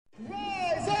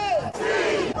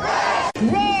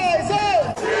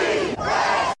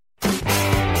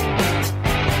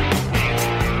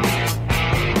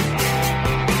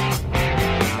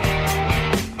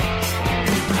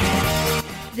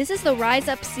is the Rise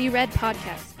Up See Red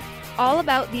podcast, all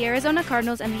about the Arizona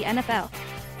Cardinals and the NFL,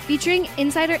 featuring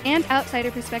insider and outsider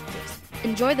perspectives.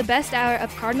 Enjoy the best hour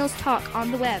of Cardinals talk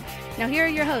on the web. Now here are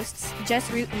your hosts,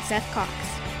 Jess Root and Seth Cox.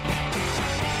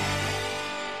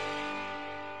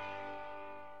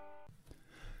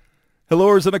 Hello,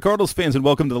 Arizona Cardinals fans, and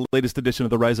welcome to the latest edition of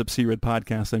the Rise Up See Red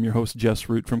podcast. I'm your host, Jess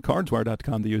Root from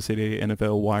CardsWire.com, the USA Today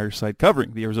NFL Wire site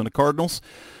covering the Arizona Cardinals.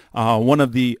 One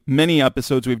of the many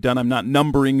episodes we've done, I'm not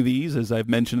numbering these, as I've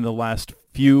mentioned in the last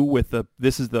few,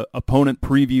 this is the opponent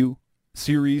preview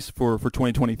series for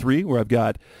 2023, where I've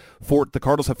got the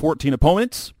Cardinals have 14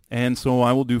 opponents, and so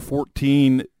I will do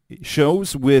 14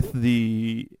 shows with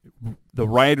the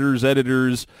writers,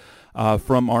 editors,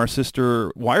 from our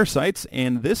sister wire sites,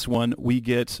 and this one we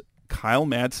get Kyle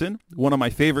Madson, one of my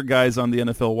favorite guys on the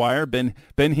NFL Wire. Been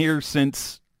here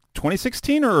since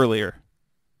 2016 or earlier.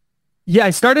 Yeah,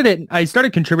 I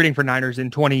started contributing for Niners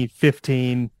in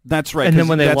 2015. That's right. And then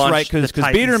when they launched, right, because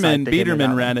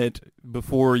Biederman ran it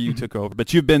before you took over.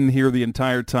 But you've been here the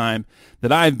entire time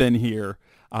that I've been here.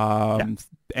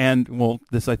 And well,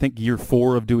 this I think year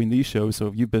 4 of doing these shows.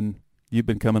 So you've been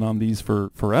coming on these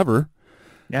for forever.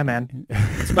 Yeah, man.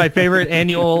 It's my favorite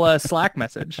annual Slack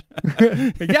message.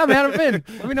 Yeah, man, I'm in.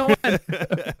 Let me know when.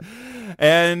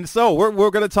 And so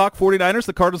we're going to talk 49ers.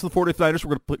 The Cardinals and the 49ers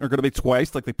are going to be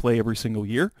twice, like they play every single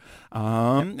year.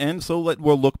 And so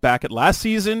we'll look back at last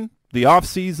season, the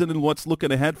offseason, and what's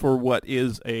looking ahead for what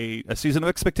is a season of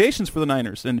expectations for the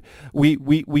Niners. And we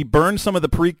burned some of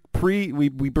the we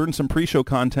burned some pre-show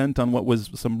content on what was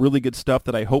some really good stuff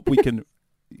that I hope we can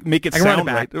make it sound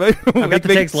right. I've got the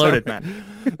takes loaded, man.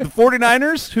 The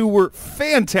 49ers, who were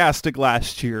fantastic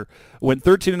last year, went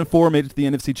 13-4, made it to the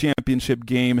NFC Championship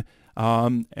game,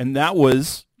 and that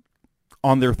was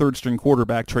on their third-string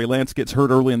quarterback. Trey Lance gets hurt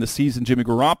early in the season. Jimmy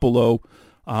Garoppolo,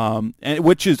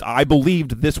 I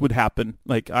believed this would happen.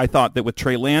 Like, I thought that with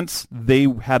Trey Lance, they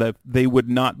would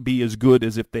not be as good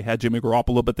as if they had Jimmy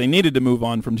Garoppolo, but they needed to move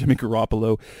on from Jimmy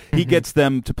Garoppolo. He gets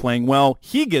them to playing well.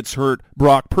 He gets hurt.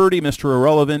 Brock Purdy, Mr.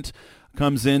 Irrelevant,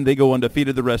 comes in. They go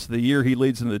undefeated the rest of the year. He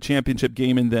leads into the championship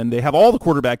game, and then they have all the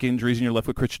quarterback injuries, and you're left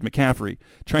with Christian McCaffrey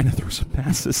trying to throw some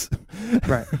passes.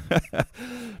 Right.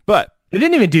 But they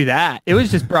didn't even do that. It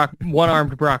was just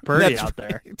one-armed Brock Purdy out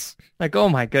there. Like, oh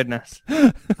my goodness,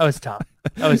 that was tough.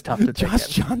 That was tough to take. Josh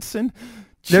Johnson.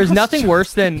 There's nothing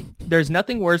worse than,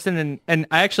 and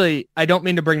I don't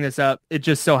mean to bring this up. It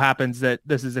just so happens that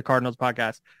this is a Cardinals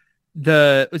podcast.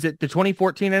 Was it the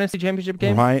 2014 NFC Championship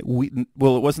game? Right. It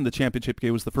wasn't the championship game.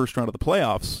 It was the first round of the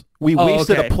playoffs. We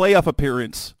wasted a playoff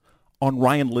appearance on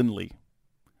Ryan Lindley.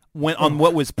 On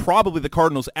what was probably the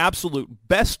Cardinals' absolute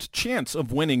best chance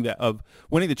of winning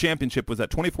the championship was that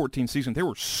 2014 season. They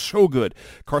were so good.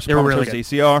 Carson Palmer tears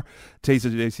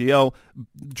ACL.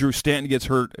 Drew Stanton gets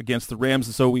hurt against the Rams,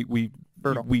 and so we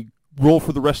roll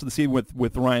for the rest of the season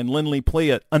with Ryan Lindley,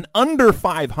 play an under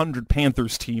 500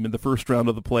 Panthers team in the first round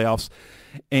of the playoffs,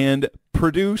 and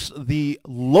produce the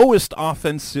lowest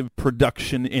offensive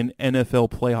production in NFL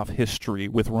playoff history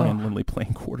with Ryan Lindley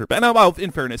playing quarterback. Now,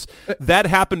 in fairness, that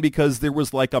happened because there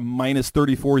was like a minus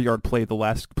 34-yard play the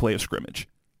last play of scrimmage.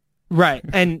 Right,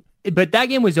 but that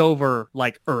game was over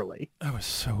like early. It was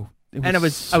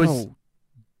so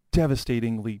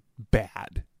devastatingly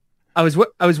bad. I was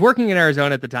working in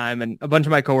Arizona at the time, and a bunch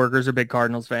of my coworkers are big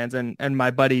Cardinals fans, and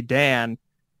my buddy Dan,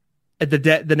 at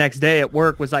the next day at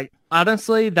work, was like,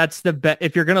 honestly, that's the bet.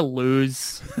 If you're gonna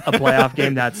lose a playoff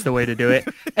game, that's the way to do it.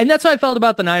 And that's how I felt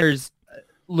about the Niners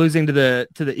losing to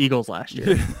the Eagles last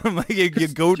year. Like you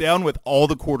go down with all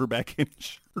the quarterback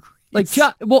injuries. Like,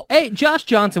 Josh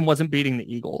Johnson wasn't beating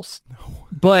the Eagles,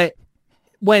 but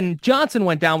when Johnson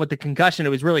went down with the concussion, it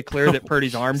was really clear that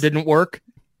Purdy's arm didn't work.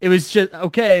 It was just,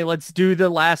 okay, let's do the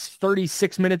last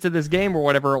 36 minutes of this game or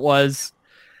whatever it was.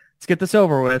 Let's get this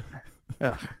over with.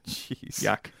 Ugh, jeez.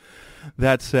 Yuck.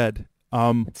 That said,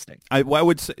 it stinks. I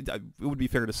would say it would be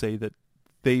fair to say that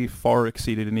they far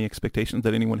exceeded any expectations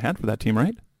that anyone had for that team,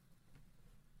 right?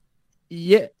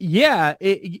 Yeah.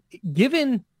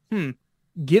 Given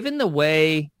the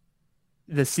way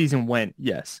the season went,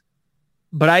 yes.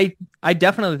 But I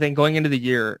definitely think going into the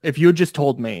year, if you had just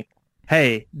told me,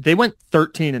 hey, they went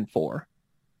 13-4,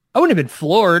 I wouldn't have been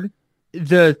floored.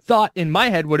 The thought in my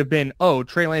head would have been, oh,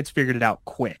 Trey Lance figured it out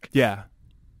quick. Yeah.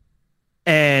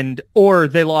 Or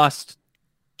they lost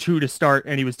 2 to start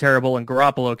and he was terrible and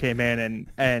Garoppolo came in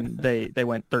and they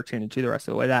went 13-2 the rest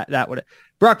of the way. That would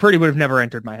Brock Purdy would have never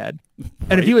entered my head. Right.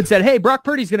 And if you had said, hey, Brock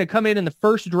Purdy's going to come in the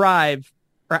first drive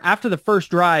or after the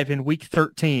first drive in week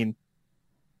 13,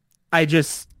 I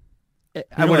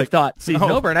would have thought season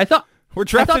over. And I thought We're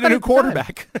drafting a new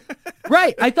quarterback.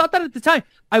 Right. I thought that at the time.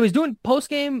 I was doing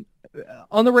post-game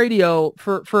on the radio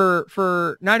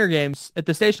for Niner games at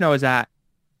the station I was at.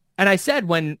 And I said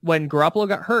when Garoppolo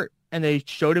got hurt and they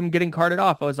showed him getting carted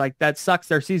off, I was like, that sucks.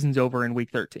 Their season's over in week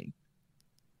 13.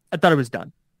 I thought it was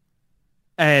done.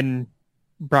 And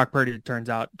Brock Purdy, it turns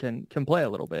out, can play a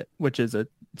little bit, which is a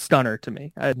stunner to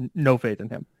me. I had no faith in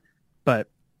him. But,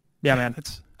 yeah, man.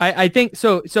 I think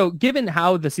so. So given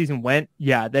how the season went,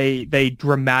 yeah, they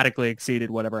dramatically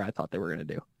exceeded whatever I thought they were going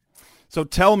to do. So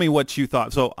tell me what you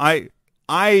thought. So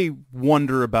I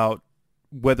wonder about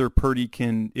whether Purdy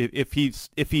can, if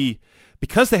he,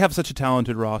 because they have such a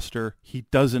talented roster, he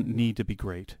doesn't need to be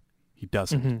great. He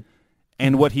doesn't. Mm-hmm.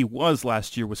 And what he was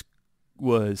last year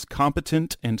was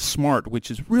competent and smart,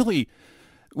 which is really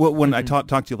when I talked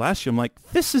to you last year, I'm like,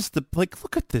 this is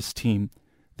look at this team.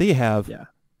 They have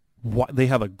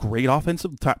a great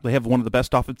offensive. They have one of the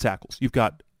best offensive tackles. You've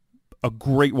got a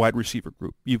great wide receiver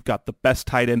group. You've got the best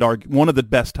tight end, one of the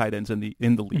best tight ends in the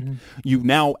league. Mm-hmm. You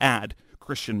now add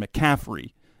Christian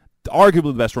McCaffrey,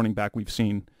 arguably the best running back we've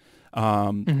seen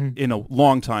in a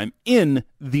long time, in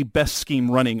the best scheme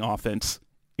running offense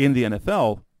in the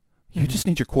NFL. You just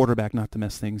need your quarterback not to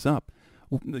mess things up.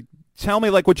 Tell me,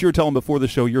 like what you were telling before the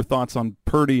show, your thoughts on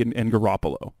Purdy and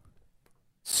Garoppolo.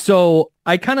 So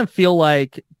I kind of feel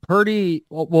like Purdy,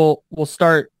 we'll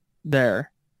start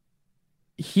there.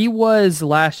 He was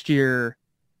last year,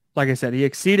 like I said, he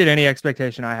exceeded any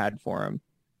expectation I had for him.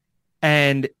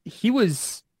 And he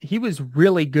was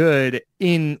really good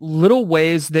in little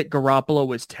ways that Garoppolo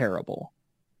was terrible.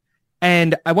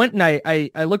 And I went and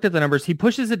I looked at the numbers. He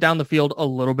pushes it down the field a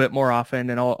little bit more often,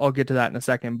 and I'll get to that in a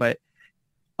second. But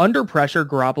under pressure,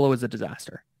 Garoppolo was a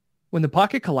disaster. When the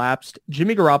pocket collapsed,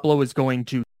 Jimmy Garoppolo was going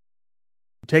to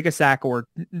take a sack or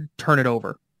turn it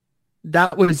over.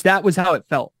 That was how it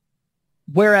felt.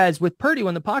 Whereas with Purdy,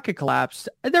 when the pocket collapsed,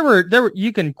 there were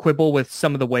you can quibble with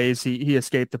some of the ways he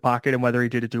escaped the pocket and whether he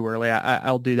did it too early.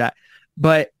 I'll do that.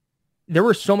 But there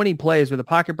were so many plays where the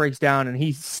pocket breaks down and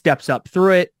he steps up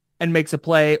through it and makes a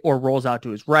play, or rolls out to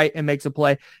his right and makes a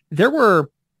play. There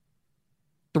were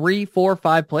 3, 4,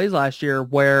 5 plays last year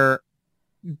where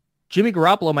Jimmy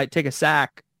Garoppolo might take a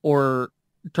sack or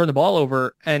turn the ball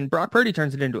over, and Brock Purdy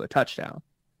turns it into a touchdown.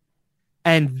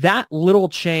 And that little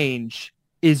change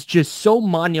is just so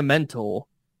monumental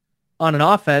on an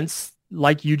offense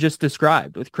like you just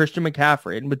described with Christian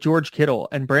McCaffrey and with George Kittle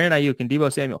and Brandon Ayuk and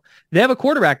Deebo Samuel. They have a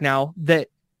quarterback now that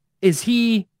is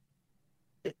he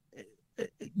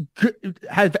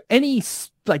have any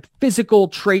like physical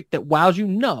trait that wows you?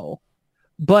 No,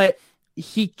 but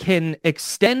he can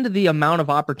extend the amount of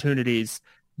opportunities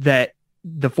that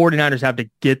the 49ers have to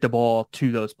get the ball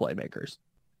to those playmakers.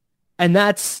 And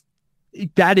that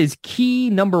is key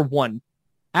number one.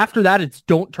 After that, it's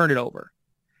don't turn it over.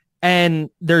 And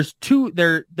there's two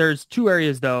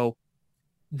areas though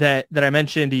that I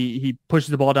mentioned. He pushes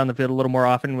the ball down the field a little more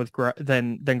often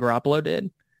than Garoppolo did.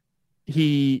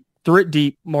 He threw it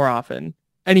deep more often,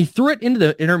 and he threw it into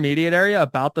the intermediate area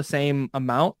about the same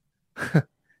amount. This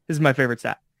is my favorite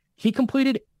stat. He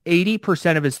completed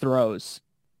 80% of his throws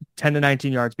 10 to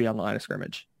 19 yards beyond the line of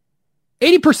scrimmage.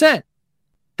 80%.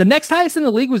 The next highest in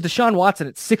the league was Deshaun Watson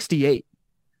at 68.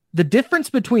 The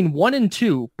difference between 1 and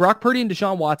 2, Brock Purdy and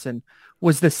Deshaun Watson,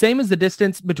 was the same as the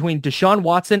distance between Deshaun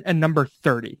Watson and number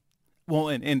 30. Well,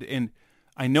 and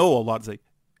I know a lot. Like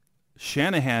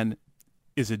Shanahan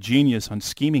is a genius on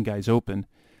scheming guys open,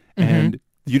 and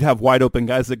you'd have wide open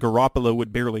guys that Garoppolo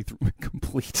would barely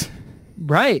complete.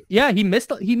 Right. Yeah, he missed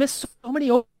so many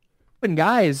open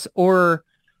guys, or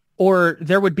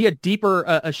there would be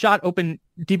a shot open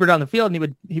deeper down the field,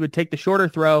 and he would take the shorter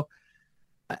throw.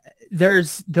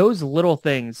 There's those little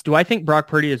things. Do I think Brock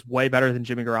Purdy is way better than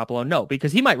Jimmy Garoppolo? No,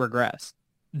 because he might regress.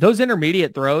 Those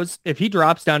intermediate throws, if he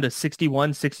drops down to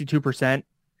 61, 62%,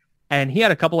 and he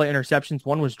had a couple of interceptions.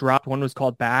 One was dropped, one was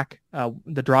called back.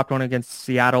 The dropped one against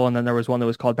Seattle, and then there was one that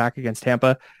was called back against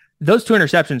Tampa. Those 2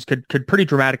 interceptions could pretty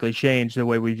dramatically change the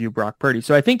way we view Brock Purdy.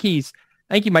 So I think you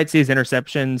might see his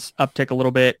interceptions uptick a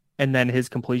little bit, and then his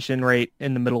completion rate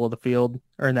in the middle of the field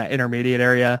or in that intermediate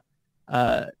area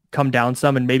come down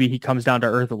some, and maybe he comes down to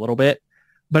earth a little bit.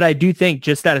 But I do think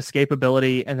just that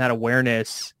escapability and that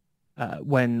awareness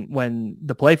when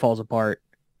the play falls apart,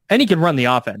 and he can run the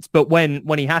offense, but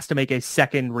when he has to make a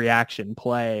second reaction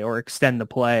play or extend the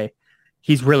play,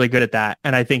 he's really good at that.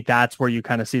 And I think that's where you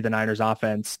kind of see the Niners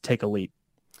offense take a leap.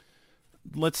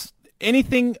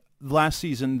 Anything last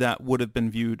season that would have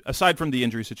been viewed, aside from the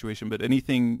injury situation, but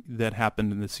anything that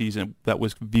happened in the season that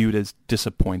was viewed as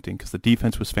disappointing, because the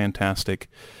defense was fantastic.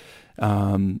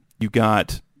 You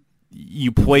got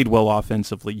you played well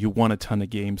offensively. You won a ton of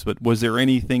games, but was there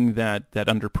anything that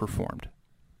underperformed?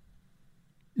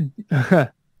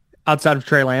 Outside of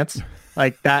Trey Lance,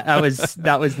 like that was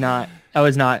not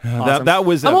awesome. That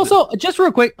was. I'm also just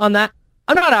real quick on that.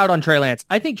 I'm not out on Trey Lance.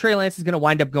 I think Trey Lance is going to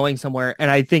wind up going somewhere,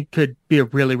 and I think could be a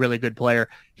really, really good player.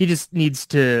 He just needs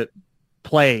to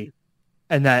play,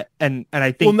 and I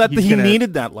think he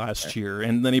needed that last year,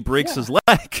 and then he breaks his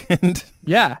leg, and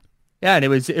and it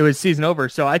was season over.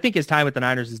 So I think his time with the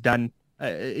Niners is done,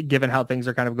 given how things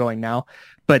are kind of going now.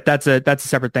 But that's a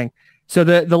separate thing. So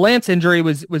the Lance injury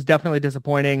was definitely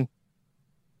disappointing.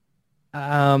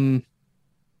 Like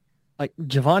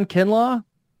Javon Kinlaw,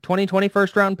 2020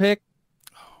 first round pick,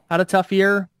 had a tough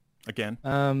year.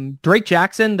 Again. Drake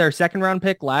Jackson, their second round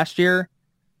pick last year,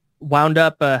 wound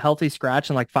up a healthy scratch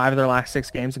in like 5 of their last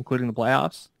 6 games, including the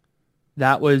playoffs.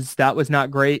 That was not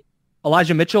great.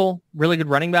 Elijah Mitchell, really good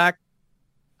running back.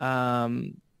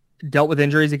 Dealt with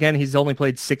injuries again. He's only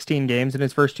played 16 games in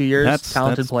his first 2 years.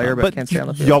 Talented player, but can't stay on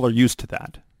the field. Y'all are used to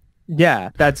that. Yeah,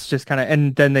 that's just kind of,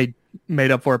 and then they made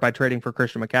up for it by trading for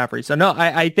Christian McCaffrey. So no,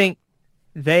 I think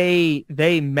they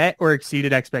met or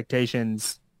exceeded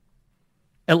expectations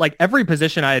at like every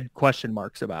position I had question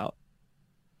marks about.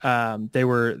 They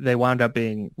wound up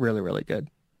being really, really good.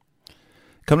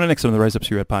 Coming up next on the Rise Up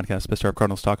See Red podcast, Best Hour of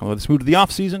Cardinals talk. Let's move to the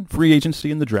offseason, free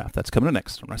agency, and the draft. That's coming up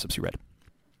next on Rise Up See Red.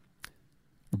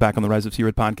 We're back on the Rise Up See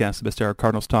Red podcast, the Best Hour of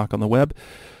Cardinals talk on the web.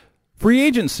 Free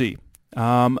agency.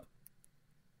 The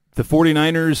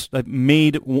 49ers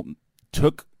made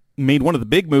one of the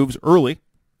big moves early,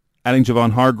 adding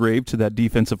Javon Hargrave to that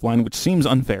defensive line, which seems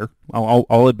unfair.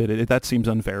 I'll admit it. That seems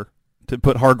unfair to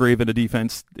put Hargrave in a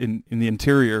defense in the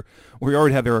interior where you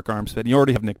already have Eric Armstead and you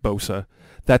already have Nick Bosa.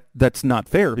 That's not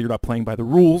fair. You're not playing by the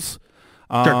rules.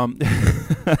 Sure.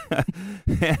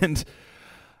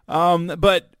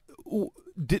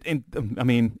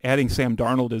 Adding Sam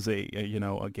Darnold is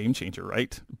a game changer,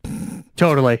 right?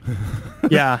 Totally.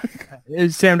 Yeah.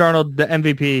 Sam Darnold, the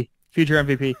MVP, future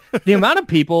MVP. The amount of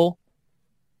people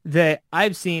that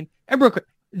I've seen, and Brooklyn,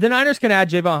 the Niners can add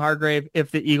Javon Hargrave if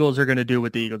the Eagles are going to do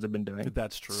what the Eagles have been doing.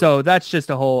 That's true. So that's just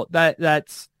a whole,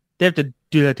 that's they have to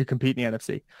do that to compete in the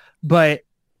NFC. But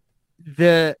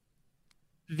the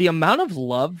amount of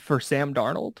love for Sam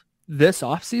Darnold this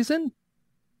offseason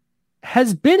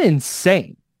has been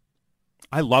insane.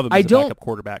 I love him as a backup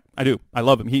quarterback. I do. I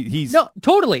love him. He's no,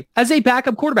 totally as a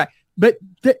backup quarterback. But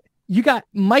you got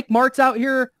Mike Martz out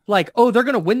here like, oh, they're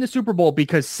going to win the Super Bowl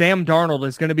because Sam Darnold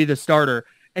is going to be the starter.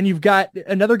 And you've got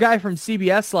another guy from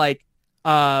CBS like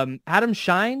Adam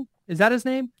Shine. Is that his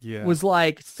name? Yeah. Was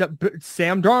like,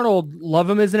 Sam Darnold, love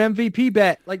him as an MVP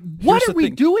bet. Like, what are we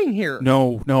doing here?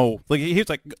 No. Like, he's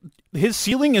like, his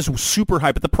ceiling is super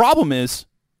high, but the problem is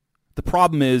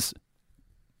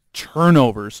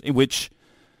turnovers, in which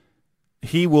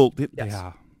he will. Yes.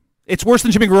 Yeah, it's worse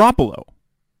than Jimmy Garoppolo.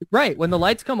 Right. When the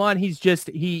lights come on, it's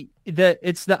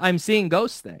the I'm seeing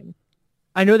ghosts thing.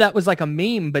 I know that was like a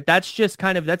meme, but that's just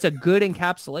that's a good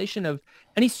encapsulation of,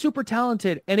 and he's super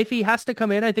talented. And if he has to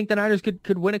come in, I think the Niners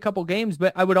could win a couple games,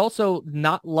 but I would also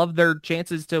not love their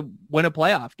chances to win a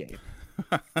playoff game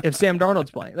if Sam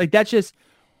Darnold's playing. Like that's just,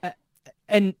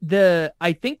 and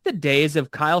I think the days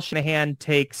of Kyle Shanahan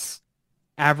takes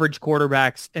average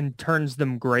quarterbacks and turns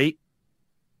them great,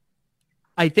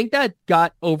 I think that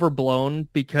got overblown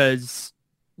because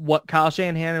what Kyle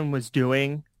Shanahan was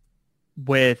doing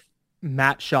with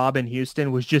Matt Schaub in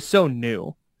Houston was just so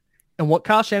new. And what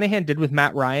Kyle Shanahan did with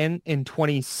Matt Ryan in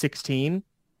 2016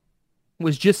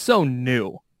 was just so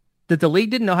new that the league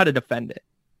didn't know how to defend it.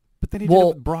 But then he did it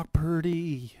with Brock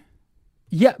Purdy.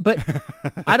 Yeah, but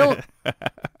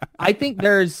I think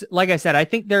there's, like I said, I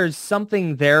think there's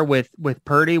something there with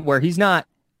Purdy where he's not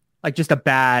like just a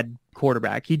bad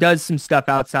quarterback. He does some stuff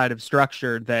outside of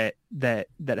structure that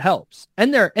helps.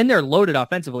 And they're loaded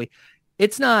offensively.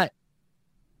 It's not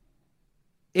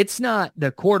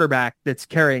the quarterback that's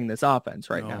carrying this offense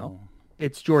right now.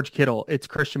 It's George Kittle. It's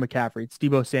Christian McCaffrey. It's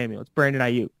Deebo Samuel. It's Brandon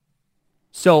Ayuk.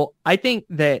 So I think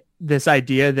that this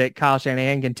idea that Kyle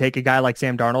Shanahan can take a guy like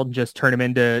Sam Darnold and just turn him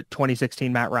into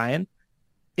 2016 Matt Ryan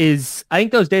I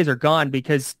think those days are gone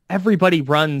because everybody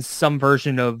runs some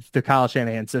version of the Kyle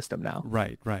Shanahan system now.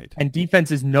 Right. And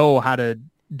defenses know how to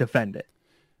defend it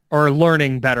or are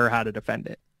learning better how to defend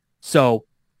it. So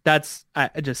that's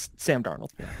just Sam Darnold.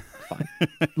 Yeah, fine.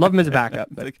 Love him as a backup,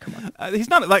 but come on. He's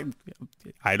not like,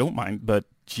 I don't mind, but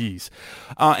geez.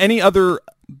 Any other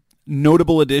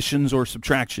notable additions or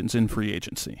subtractions in free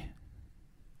agency?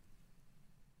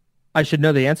 I should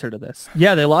know the answer to this.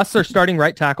 Yeah, they lost their starting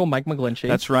right tackle, Mike McGlinchey.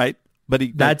 That's right. But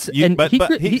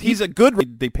he's a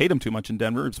good. They paid him too much in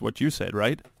Denver. Is what you said,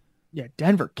 right? Yeah,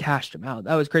 Denver cashed him out.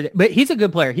 That was crazy. But he's a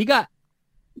good player.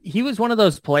 He was one of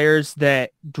those players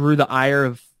that drew the ire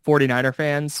of 49er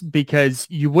fans because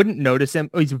you wouldn't notice him.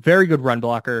 Oh, he's a very good run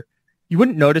blocker. You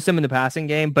wouldn't notice him in the passing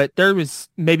game, but there was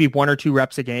maybe 1 or 2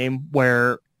 reps a game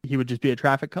where he would just be a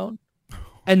traffic cone.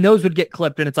 And those would get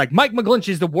clipped, and it's like, Mike McGlinchey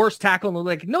is the worst tackle in the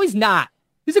league. No, he's not.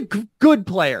 He's a good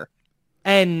player.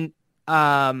 And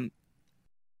that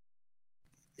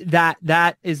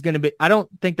is going to be, I don't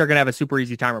think they're going to have a super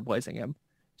easy time replacing him.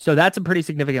 So that's a pretty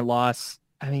significant loss.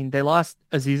 I mean, they lost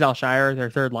Azeez Al-Shire,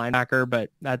 their third linebacker, but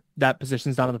that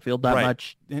position's not on the field that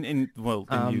much. And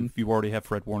you already have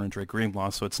Fred Warner and Drake Greenlaw,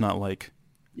 so it's not like...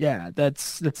 Yeah,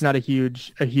 that's not a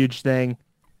huge thing.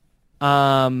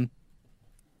 I'm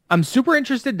super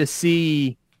interested to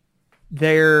see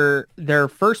their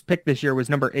first pick this year was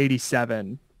number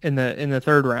 87 in the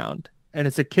third round, and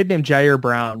it's a kid named Jair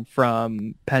Brown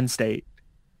from Penn State.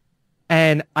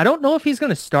 And I don't know if he's going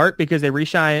to start because they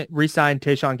re-signed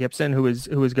Tayshaun Gibson, who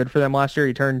was good for them last year.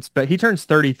 He turns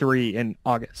 33 in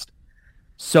August.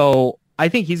 So I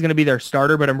think he's going to be their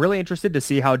starter, but I'm really interested to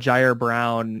see how Jair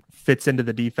Brown fits into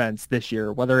the defense this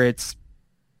year, whether it's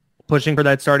pushing for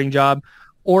that starting job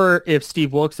or if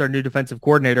Steve Wilks, their new defensive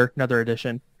coordinator, another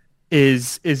addition,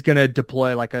 is going to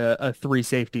deploy like a 3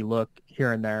 safety look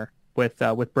here and there with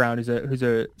Brown,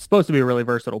 who's supposed to be a really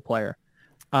versatile player.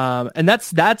 And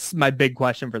that's my big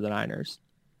question for the Niners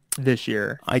this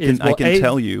year. I can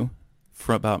tell you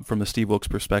from the Steve Wilks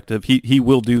perspective, he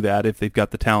will do that if they've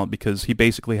got the talent, because he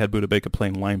basically had Budda Baker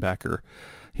playing linebacker.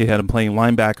 He had him playing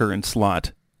linebacker and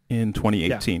slot in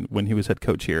 2018 when he was head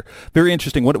coach here. Very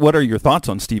interesting. What are your thoughts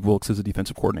on Steve Wilks as a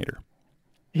defensive coordinator?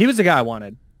 He was the guy I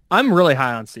wanted. I'm really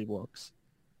high on Steve Wilks.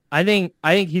 I think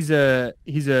he's a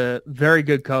very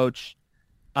good coach.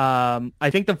 I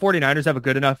think the 49ers have a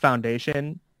good enough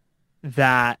foundation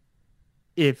that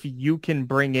if you can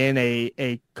bring in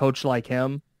a coach like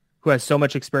him who has so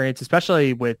much experience,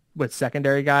 especially with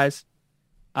secondary guys,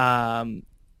 the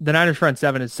Niners front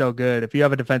seven is so good. If you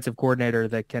have a defensive coordinator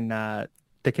that can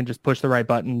just push the right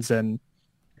buttons and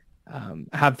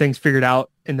have things figured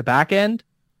out in the back end,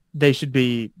 they should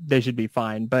be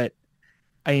fine. But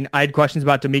I mean, I had questions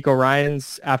about DeMeco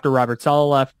Ryans after Robert Saleh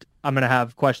left. I'm going to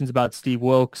have questions about Steve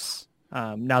Wilks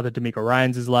now that DeMeco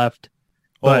Ryans is left.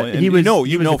 But he was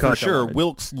for sure.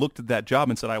 Wilks looked at that job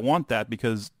and said, I want that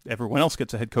because everyone else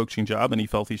gets a head coaching job, and he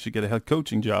felt he should get a head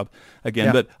coaching job again.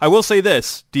 Yeah. But I will say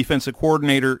this, defensive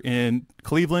coordinator in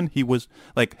Cleveland, he was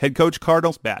like head coach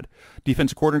Cardinals, bad.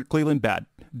 Defensive coordinator Cleveland, bad.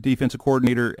 Defensive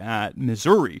coordinator at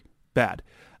Missouri, bad.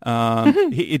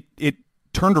 It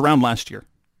turned around last year.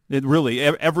 It really,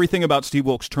 everything about Steve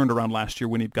Wilks turned around last year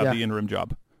when he got the interim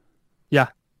job. Yeah.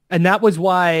 And that was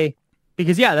why,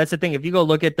 because that's the thing. If you go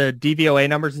look at the DVOA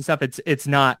numbers and stuff, it's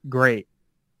not great.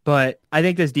 But I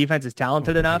think this defense is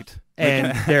talented enough,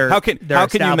 and how can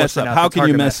you mess up? How can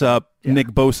you mess up Nick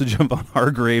Bosa, Javon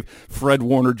Hargrave, Fred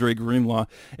Warner, Drake Greenlaw,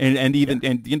 and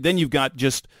then you've got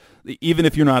just, even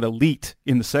if you're not elite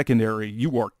in the secondary,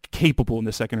 you are capable in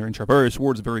the secondary. And Charvarius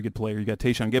Ward's a very good player. You got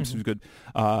Tayshaun Gibson, who's good.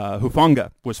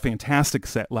 Hufanga was fantastic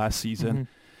last season.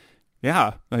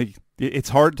 Yeah, it's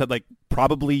hard to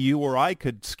probably you or I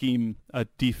could scheme a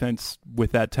defense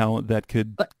with that talent that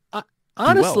could.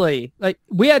 Honestly,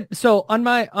 we had on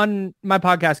my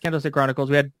podcast, Candlestick Chronicles,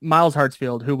 we had Miles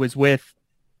Hartsfield, who was with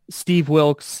Steve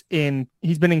Wilks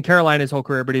he's been in Carolina his whole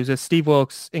career, but he was with Steve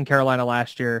Wilks in Carolina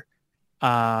last year,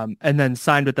 and then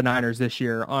signed with the Niners this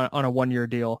year on a 1-year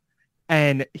deal.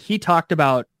 And he talked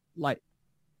about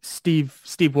Steve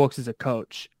Wilks as a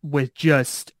coach with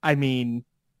just,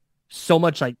 so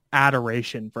much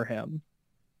adoration for him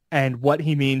and what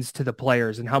he means to the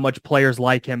players and how much players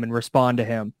like him and respond to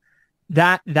him.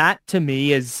 That to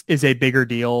me is a bigger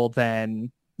deal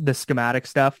than the schematic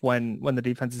stuff when the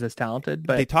defense is as talented.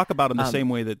 But they talk about him the same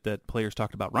way that players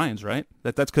talked about Ryans, right?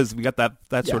 That's because we got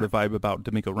that sort of vibe about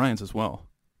DeMeco Ryans as well.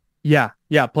 Yeah.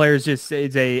 Players is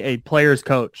a player's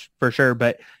coach for sure.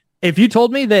 But if you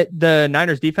told me that the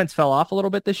Niners defense fell off a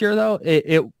little bit this year, though,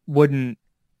 it wouldn't.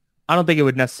 I don't think it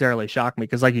would necessarily shock me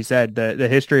because, like you said, the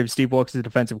history of Steve Wilks as a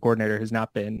defensive coordinator has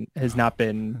not been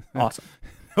awesome.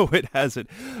 No, it hasn't.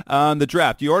 The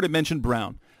draft, you already mentioned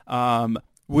Brown.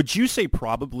 Would you say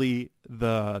probably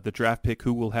the draft pick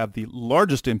who will have the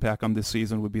largest impact on this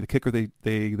season would be the kicker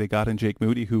they got in Jake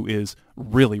Moody, who is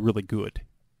really, really good?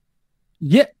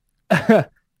 Yeah.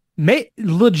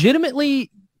 Legitimately,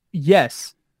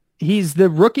 yes. He's the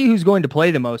rookie who's going to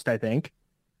play the most, I think.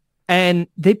 And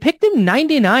they picked him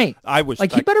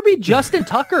 99th. He better be Justin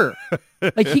Tucker.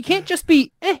 Like, he can't just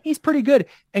be, he's pretty good.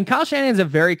 And Kyle Shanahan's a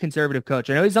very conservative coach.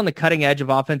 I know he's on the cutting edge of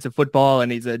offensive football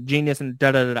and he's a genius and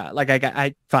da-da-da-da. Like,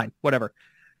 I fine, whatever.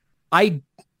 I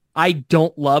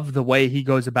don't love the way he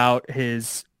goes about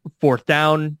his fourth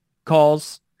down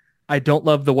calls. I don't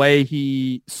love the way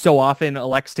he so often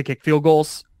elects to kick field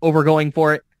goals over going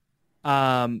for it.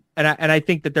 And I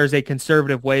think that there's a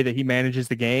conservative way that he manages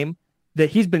the game that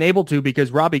he's been able to,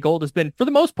 because Robbie Gould has been, for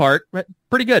the most part,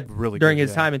 pretty good during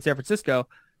his time in San Francisco.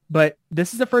 But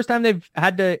this is the first time they've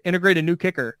had to integrate a new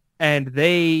kicker, and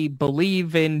they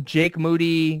believe in Jake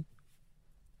Moody.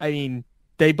 I mean,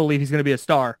 they believe he's going to be a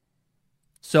star.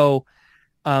 So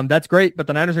that's great, but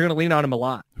the Niners are going to lean on him a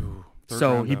lot. Ooh,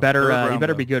 so he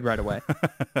better be good right away.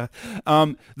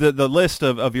 The list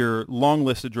of your long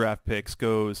list of draft picks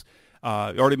goes, you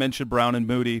already mentioned Brown and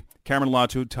Moody, Cameron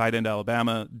Latu, tight end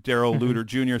Alabama, Darrell Luter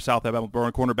Jr., South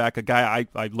Alabama cornerback, a guy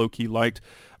I low-key liked,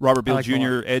 Robert Beal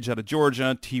Jr., edge out of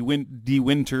Georgia, D.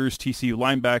 Winters, TCU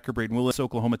linebacker, Braden Willis,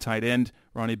 Oklahoma tight end,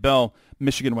 Ronnie Bell,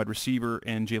 Michigan wide receiver,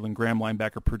 and Jalen Graham,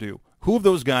 linebacker, Purdue. Who of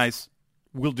those guys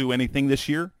will do anything this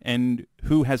year, and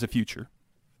who has a future?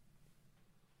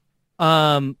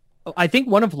 I think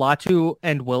one of Latu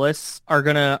and Willis are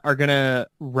gonna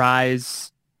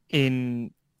rise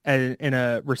in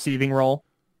a receiving role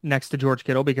next to George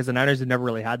Kittle, because the Niners have never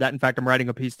really had that. In fact, I'm writing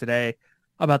a piece today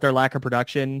about their lack of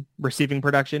receiving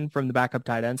production from the backup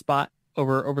tight end spot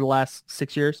over the last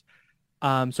 6 years.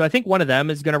 So I think one of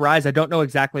them is going to rise. I don't know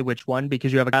exactly which one,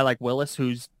 because you have a guy like Willis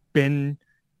who's been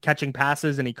catching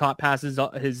passes, and he caught passes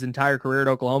his entire career at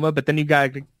Oklahoma. But then you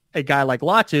got a guy like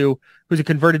Latu, who's a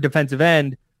converted defensive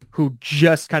end, who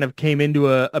just kind of came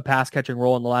into a pass catching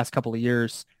role in the last couple of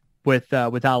years with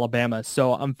Alabama.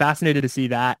 So I'm fascinated to see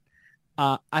that.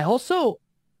 I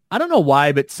don't know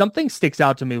why, but something sticks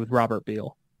out to me with Robert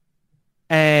Beal.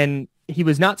 And he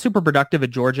was not super productive at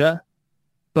Georgia,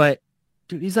 but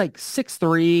dude, he's like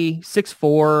 6'3",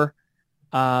 6'4",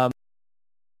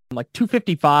 like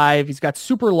 255. He's got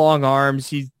super long arms.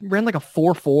 He ran like a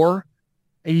 4.4.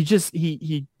 And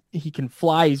he can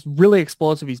fly. He's really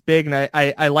explosive. He's big. And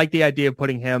I like the idea of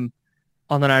putting him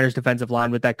on the Niners defensive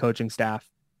line with that coaching staff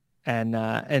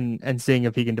and seeing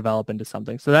if he can develop into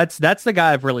something. So that's the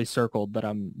guy I've really circled that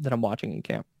I'm watching in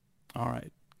camp. All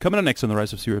right. Coming up next on the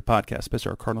Rise of C Red podcast, Best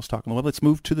our Cardinals Talk on the Web. Let's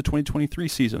move to the 2023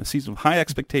 season, a season with high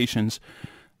expectations.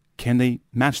 Can they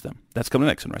match them? That's coming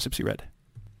next on Rise of C Red.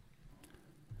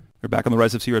 We're back on the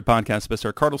Rise of C Red podcast, Best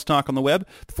our Cardinals Talk on the Web.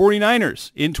 The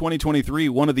 49ers in 2023,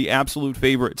 one of the absolute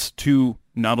favorites to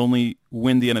not only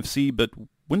win the NFC, but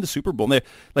win the Super Bowl. And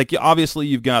obviously,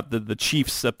 you've got the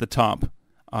Chiefs at the top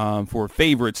for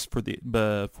favorites for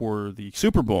the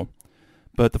Super Bowl.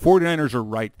 But the 49ers are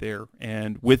right there,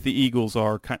 and with the Eagles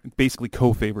are basically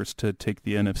co-favorites to take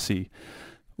the NFC.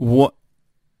 What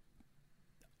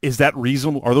is that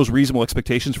reasonable? Are those reasonable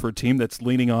expectations for a team that's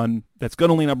going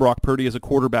to lean on Brock Purdy as a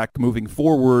quarterback moving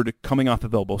forward, coming off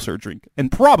of elbow surgery,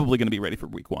 and probably going to be ready for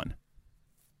Week 1?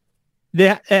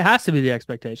 It has to be the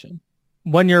expectation.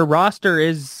 When your roster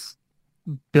is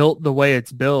built the way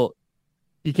it's built,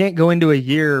 you can't go into a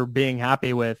year being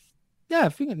happy with,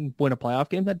 if you can win a playoff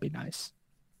game, that'd be nice.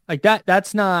 Like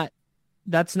that's not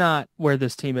where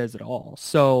this team is at all.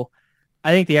 So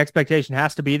I think the expectation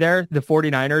has to be there. The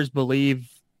 49ers believe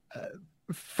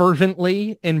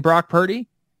fervently in Brock Purdy.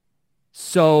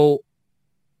 So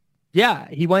yeah,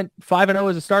 he went 5-0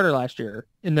 as a starter last year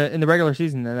in the regular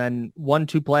season, and then won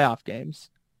 2 playoff games.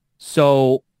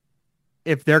 So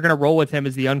if they're going to roll with him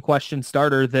as the unquestioned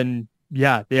starter, then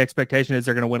yeah, the expectation is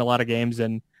they're going to win a lot of games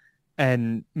and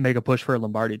make a push for a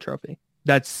Lombardi trophy.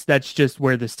 That's just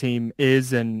where this team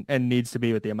is and needs to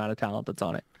be with the amount of talent that's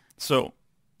on it. So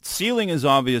ceiling is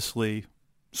obviously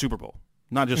Super Bowl,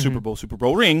 not just Super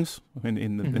Bowl rings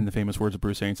in the famous words of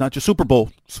Bruce Arians, not just Super Bowl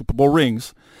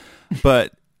rings,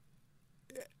 but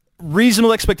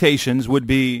reasonable expectations would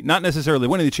be not necessarily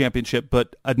winning the championship,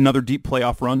 but another deep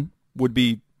playoff run would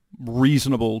be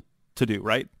reasonable to do,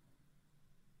 right?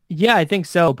 Yeah, I think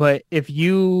so. But if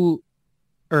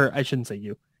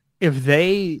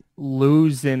they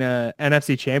lose in a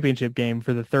NFC championship game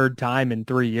for the third time in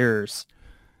 3 years,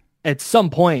 at some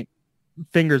point,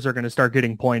 fingers are going to start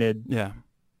getting pointed. Yeah.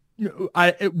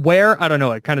 I don't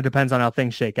know. It kind of depends on how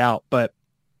things shake out, but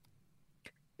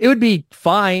it would be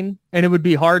fine. And it would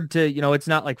be hard to, it's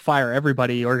not like fire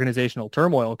everybody, organizational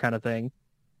turmoil kind of thing.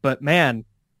 But man,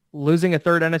 losing a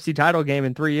third NFC title game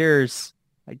in 3 years,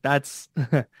 like that's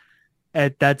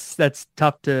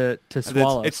tough to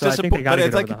swallow. It's so I think they got to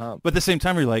get over the hump. But at the same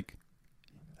time, you're like,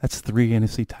 that's 3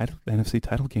 NFC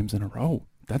title games in a row.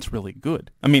 that's really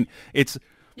good. I mean, it's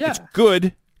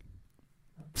good.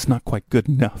 It's not quite good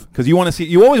enough because you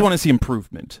always want to see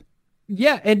improvement.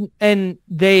 Yeah, and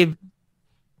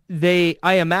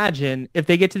I imagine if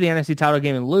they get to the NFC title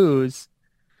game and lose,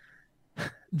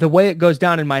 the way it goes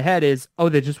down in my head is,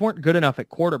 they just weren't good enough at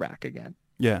quarterback again.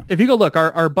 Yeah. If you go look,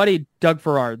 our buddy Doug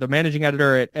Farrar, the managing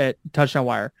editor at Touchdown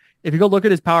Wire, if you go look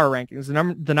at his power rankings,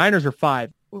 the Niners are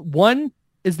 5. 1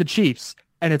 is the Chiefs,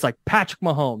 and it's like Patrick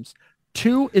Mahomes.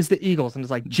 2 is the Eagles, and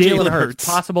it's like Jalen Hurts,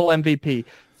 possible MVP.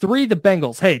 3, the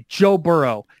Bengals. Hey, Joe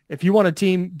Burrow. If you want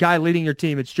a guy leading your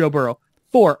team, it's Joe Burrow.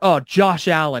 4, Josh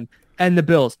Allen and the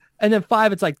Bills. And then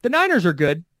 5, it's like the Niners are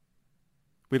good.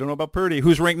 We don't know about Purdy,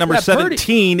 who's ranked number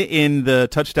 17 in the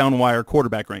Touchdown Wire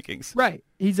quarterback rankings. Right.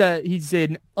 He's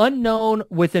an unknown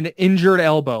with an injured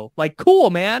elbow. Like, cool,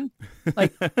 man.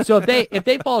 Like, so if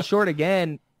they fall short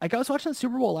again, like I was watching the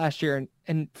Super Bowl last year,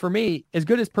 and for me, as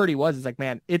good as Purdy was, it's like,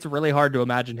 man, it's really hard to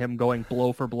imagine him going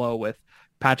blow for blow with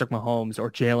Patrick Mahomes or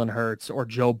Jalen Hurts or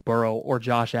Joe Burrow or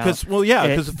Josh Allen.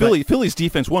 Because Philly's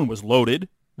defense was loaded.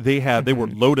 They were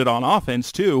loaded on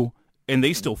offense too, and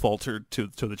they still faltered to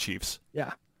the Chiefs.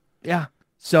 Yeah. Yeah.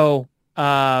 So,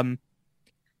 that's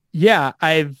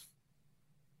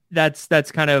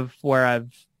kind of where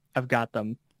I've got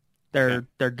them. They're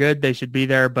good. They should be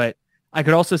there, but I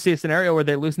could also see a scenario where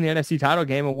they lose in the NFC title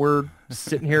game and we're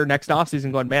sitting here next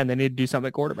offseason going, man, they need to do something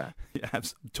at quarterback. Yeah,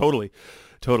 totally.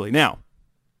 Now,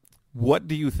 what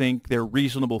do you think their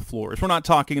reasonable floor is? We're not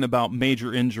talking about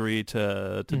major injury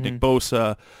to Nick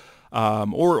Bosa,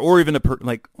 or even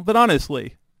but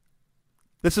honestly,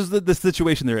 this is the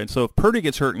situation they're in. So if Purdy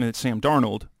gets hurt and it's Sam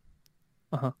Darnold,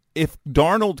 if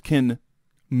Darnold can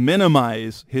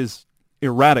minimize his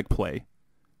erratic play,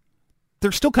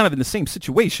 they're still kind of in the same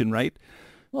situation, right?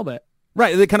 A little bit.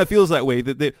 Right. It kind of feels that way.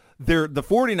 That the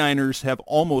 49ers have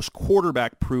almost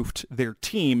quarterback-proofed their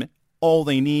team. All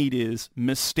they need is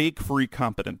mistake-free,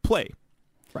 competent play.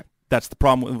 Right. That's the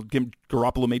problem.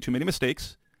 Garoppolo made too many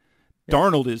mistakes. Yeah.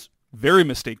 Darnold is very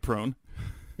mistake-prone.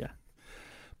 Yeah.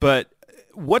 But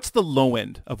what's the low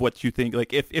end of what you think?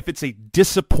 Like, if it's a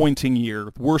disappointing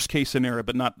year, worst-case scenario,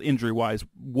 but not injury-wise,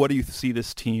 what do you see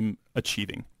this team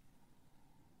achieving?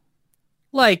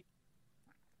 Like,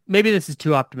 maybe this is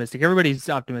too optimistic. Everybody's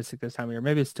optimistic this time of year.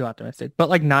 Maybe it's too optimistic. But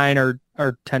like 9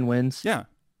 or 10 wins. Yeah.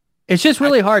 It's just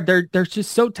really hard. They're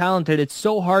just so talented. It's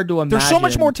so hard to imagine. They're so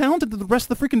much more talented than the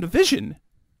rest of the freaking division.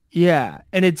 Yeah,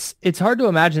 and it's hard to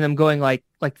imagine them going like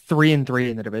 3-3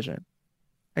 in the division.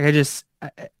 Like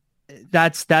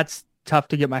that's tough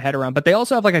to get my head around. But they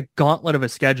also have like a gauntlet of a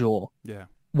schedule. Yeah.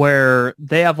 Where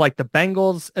they have like the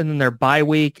Bengals and then their bye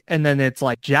week, and then it's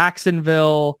like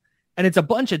Jacksonville, and it's a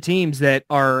bunch of teams that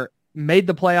are made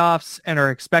the playoffs and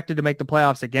are expected to make the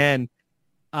playoffs again.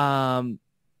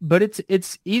 But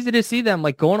it's easy to see them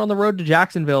like going on the road to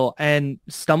Jacksonville and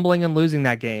stumbling and losing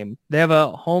that game. They have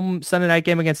a home Sunday night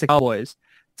game against the Cowboys.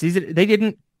 It's easy. They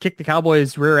didn't kick the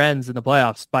Cowboys' rear ends in the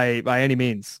playoffs by any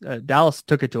means. Dallas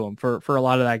took it to them for a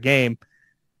lot of that game.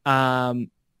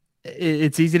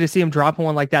 It's easy to see them dropping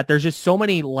one like that. There's just so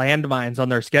many landmines on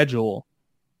their schedule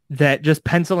that just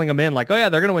penciling them in like, oh yeah,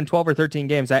 they're going to win 12 or 13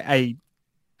 games.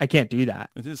 I can't do that.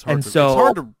 It is hard.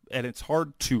 It's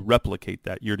hard to replicate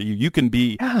that year to year. You can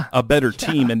be a better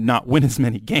team and not win as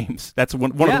many games. That's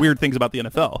one of the weird things about the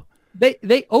NFL.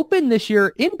 They opened this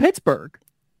year in Pittsburgh.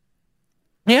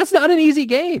 And that's not an easy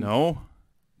game. No,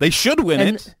 they should win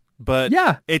it, but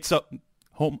it's a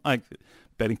home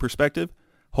betting perspective.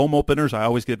 Home openers, I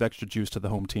always give extra juice to the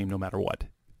home team, no matter what.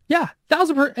 Yeah,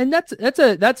 1,000%, and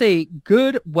that's a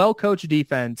good, well-coached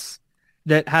defense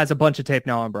that has a bunch of tape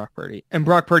now on Brock Purdy, and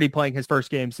Brock Purdy playing his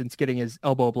first game since getting his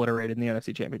elbow obliterated in the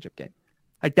NFC Championship game.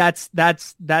 Like that's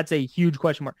a huge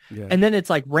question mark. Yeah. And then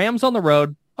it's like Rams on the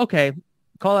road. Okay,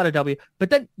 call that a W. But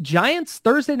then Giants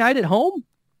Thursday night at home,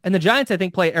 and the Giants I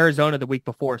think play Arizona the week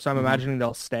before, so I'm imagining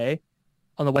they'll stay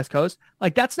on the West Coast.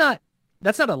 Like that's not a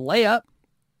layup.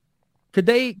 Could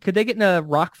they get in a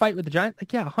rock fight with the Giants?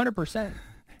 Like, yeah, 100%.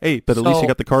 Hey, but at least you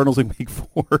got the Cardinals in week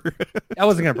 4. I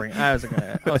wasn't going to bring it. I wasn't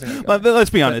going to. But let's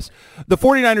be honest. The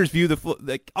 49ers view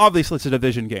obviously it's a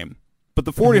division game, but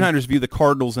the 49ers view the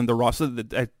Cardinals and the roster,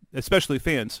 especially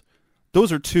fans,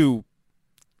 those are two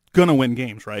going to win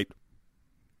games, right?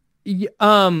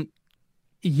 Yeah,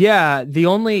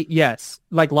 yes.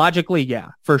 Like logically, yeah,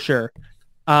 for sure.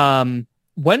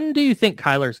 When do you think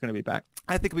Kyler's going to be back?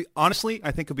 I think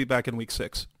he'll be back in week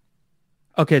 6.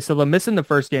 Okay, so they're missing the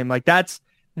first game. Like that's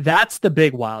the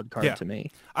big wild card to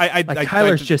me.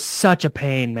 Kyler's just such a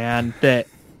pain, man, that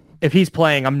if he's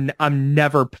playing, I'm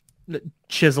never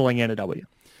chiseling in a W.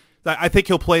 I think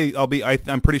he'll play.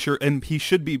 I'm pretty sure, and he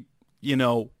should be,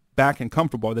 back and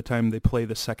comfortable by the time they play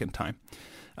the second time.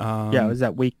 Was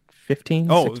that week 15?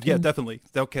 Oh, 16? yeah, definitely.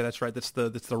 Okay, that's right. That's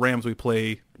the Rams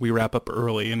we wrap up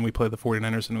early, and we play the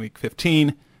 49ers in week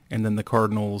 15, and then the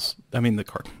Cardinals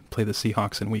play the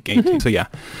Seahawks in week 18. So yeah.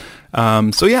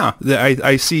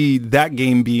 I see that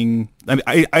game being,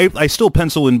 I still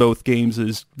pencil in both games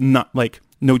as not like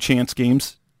no chance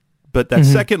games, but that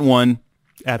second one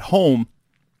at home,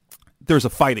 there's a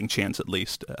fighting chance at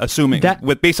least, assuming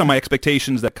based on my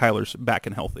expectations that Kyler's back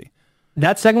and healthy.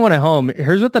 That second one at home,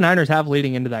 here's what the Niners have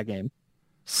leading into that game.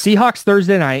 Seahawks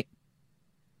Thursday night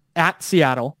at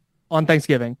Seattle on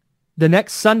Thanksgiving. The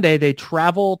next Sunday, they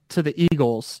travel to the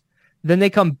Eagles. Then they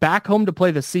come back home to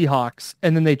play the Seahawks,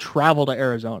 and then they travel to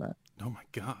Arizona. Oh, my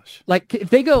gosh. Like, if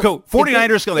they go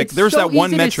 49ers, there's that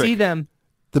one metric. See them.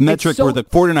 The metric where the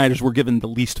 49ers were given the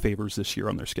least favors this year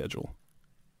on their schedule.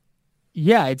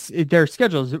 Yeah, their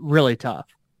schedule is really tough.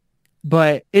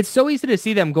 But it's so easy to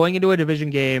see them going into a division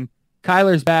game.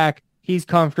 Kyler's back. He's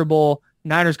comfortable.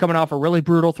 Niners coming off a really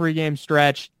brutal 3-game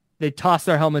stretch. They toss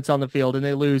their helmets on the field, and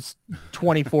they lose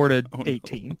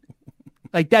 24-18.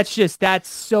 Like, that's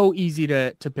so easy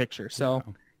to picture. So,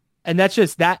 and that's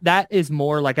just, that is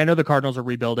more like, I know the Cardinals are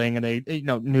rebuilding, and they,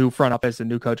 new front office and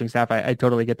new coaching staff. I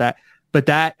totally get that. But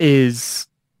that is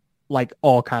like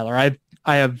all Kyler.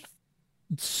 I have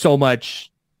so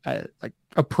much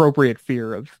appropriate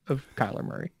fear of Kyler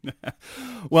Murray.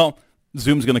 Well,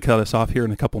 Zoom's going to cut us off here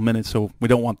in a couple minutes, so we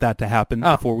don't want that to happen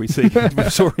before we say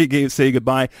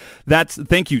goodbye.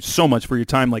 Thank you so much for your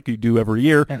time, like you do every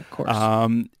year. Yeah, of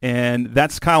course. And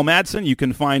that's Kyle Madson. You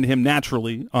can find him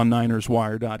naturally on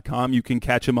NinersWire.com. You can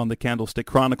catch him on the Candlestick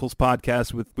Chronicles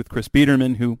podcast with Chris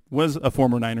Biederman, who was a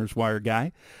former Niners Wire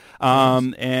guy.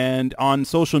 And on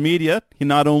social media, he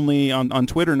not only on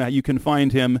Twitter now, you can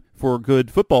find him for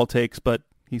good football takes, but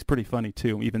he's pretty funny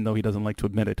too, even though he doesn't like to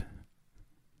admit it.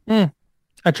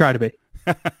 I try to be.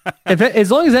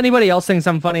 As long as anybody else thinks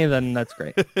I'm funny, then that's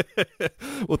great.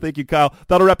 Well, thank you, Kyle.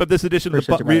 That'll wrap up this edition of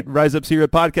the Rise Up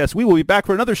C-Red podcast. We will be back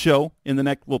for another show in the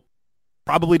next,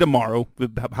 probably tomorrow.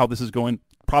 How this is going,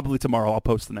 probably tomorrow. I'll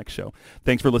post the next show.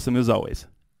 Thanks for listening as always.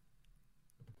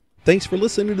 Thanks for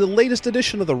listening to the latest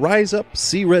edition of the Rise Up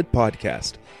C-Red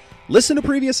podcast. Listen to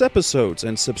previous episodes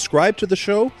and subscribe to the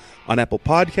show on Apple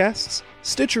Podcasts,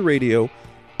 Stitcher Radio,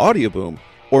 Audioboom,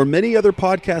 or many other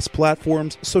podcast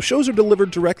platforms so shows are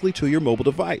delivered directly to your mobile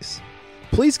device.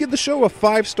 Please give the show a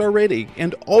 5-star rating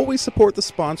and always support the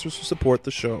sponsors who support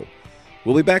the show.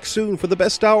 We'll be back soon for the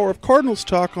best hour of Cardinals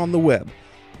talk on the web.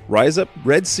 Rise up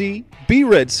Red Sea, be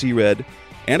Red Sea Red,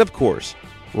 and of course,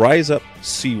 Rise Up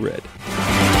Sea Red.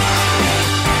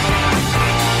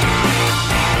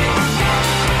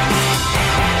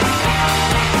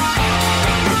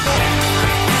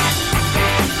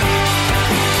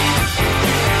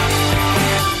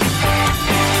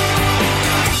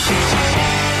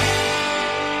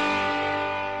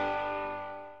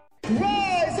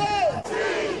 Rise up!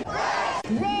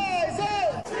 Rise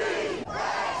up!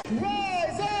 Rise up!